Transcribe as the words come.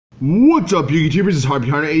What's up, YouTubers? It's Harpy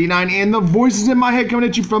Hunter 89 and the voices in my head coming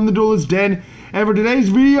at you from the Duelist Den. And for today's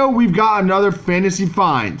video, we've got another fantasy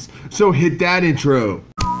finds. So hit that intro.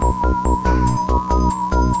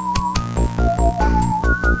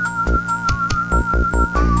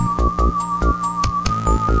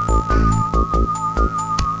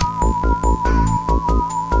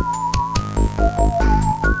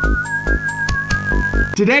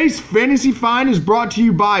 Today's fantasy find is brought to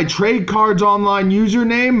you by Trade Cards Online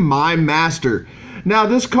username MyMaster. Now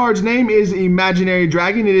this card's name is Imaginary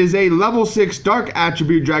Dragon. It is a level 6 dark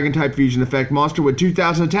attribute dragon type fusion effect monster with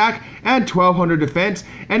 2000 attack and 1200 defense,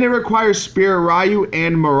 and it requires Spirit Ryu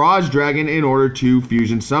and Mirage Dragon in order to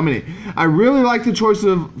fusion summon it. I really like the choice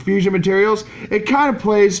of fusion materials. It kind of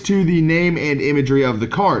plays to the name and imagery of the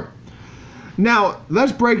card. Now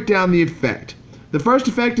let's break down the effect. The first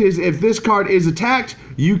effect is if this card is attacked,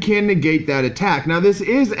 you can negate that attack. Now this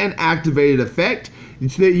is an activated effect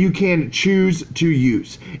that you can choose to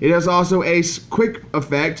use. It has also a quick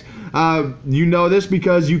effect. You know this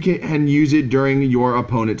because you can use it during your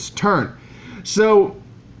opponent's turn. So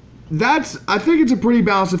I think it's a pretty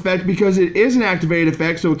balanced effect because it is an activated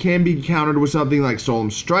effect, so it can be countered with something like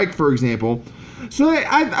Solemn Strike, for example. So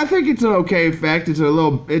I think it's an okay effect. It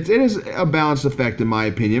is a balanced effect in my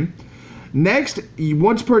opinion. Next,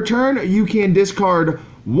 once per turn, you can discard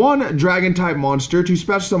one dragon type monster to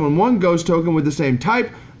special summon one ghost token with the same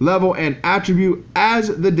type, level, and attribute as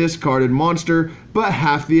the discarded monster, but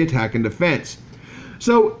half the attack and defense.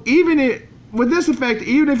 So with this effect,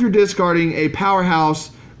 even if you're discarding a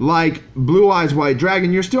powerhouse like Blue Eyes White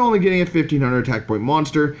Dragon, you're still only getting a 1500 attack point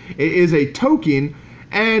monster. It is a token,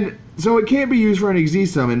 and so it can't be used for an XZ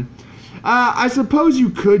summon. I suppose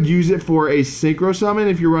you could use it for a synchro summon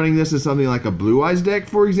if you're running this as something like a Blue Eyes deck,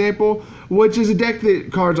 for example, which is a deck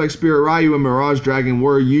that cards like Spirit Ryu and Mirage Dragon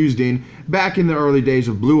were used in back in the early days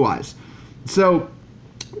of Blue Eyes. So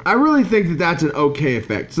I really think that that's an okay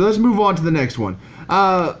effect. So let's move on to the next one.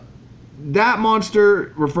 That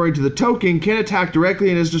monster, referring to the token, can attack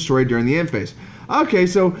directly and is destroyed during the end phase. Okay,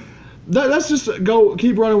 so let's just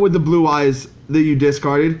keep running with the Blue Eyes that you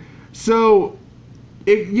discarded. So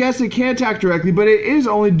yes, it can attack directly, but it is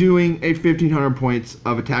only doing a 1500 points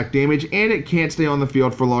of attack damage, and it can't stay on the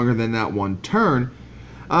field for longer than that one turn.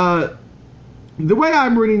 The way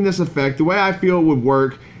I'm reading this effect, the way I feel it would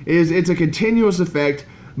work, is it's a continuous effect,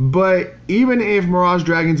 but even if Mirage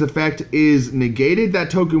Dragon's effect is negated, that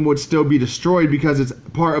token would still be destroyed because it's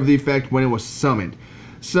part of the effect when it was summoned.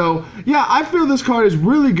 So, yeah, I feel this card is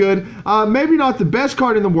really good. Maybe not the best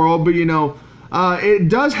card in the world, but, you know, it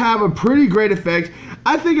does have a pretty great effect.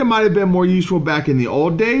 I think it might have been more useful back in the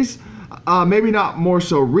old days. Maybe not more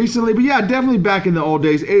so recently, but yeah, definitely back in the old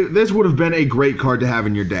days, this would have been a great card to have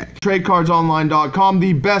in your deck. TradeCardsOnline.com,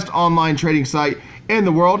 the best online trading site in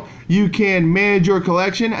the world. You can manage your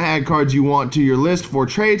collection, add cards you want to your list for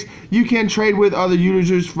trades. You can trade with other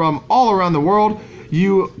users from all around the world.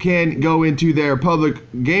 You can go into their public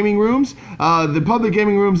gaming rooms. The public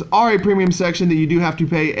gaming rooms are a premium section that you do have to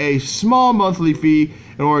pay a small monthly fee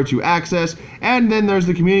in order to access. And then there's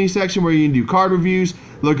the community section where you can do card reviews,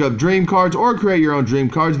 look up dream cards, or create your own dream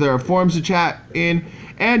cards. There are forums to chat in,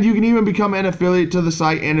 and you can even become an affiliate to the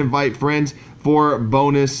site and invite friends for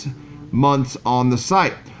bonus months on the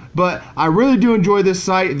site. But I really do enjoy this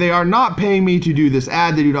site. They are not paying me to do this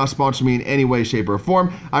ad. They do not sponsor me in any way, shape, or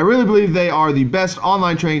form. I really believe they are the best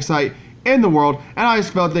online trading site in the world, and I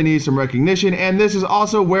just felt they needed some recognition. And this is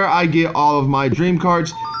also where I get all of my dream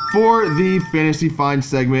cards for the Fantasy Find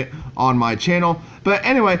segment on my channel. But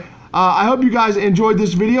anyway, I hope you guys enjoyed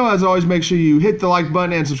this video. As always, make sure you hit the like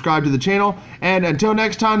button and subscribe to the channel. And until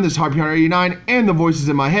next time, this is Harpy Hunter 89 and the voices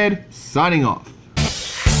in my head, signing off.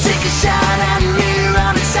 Take a shot at me.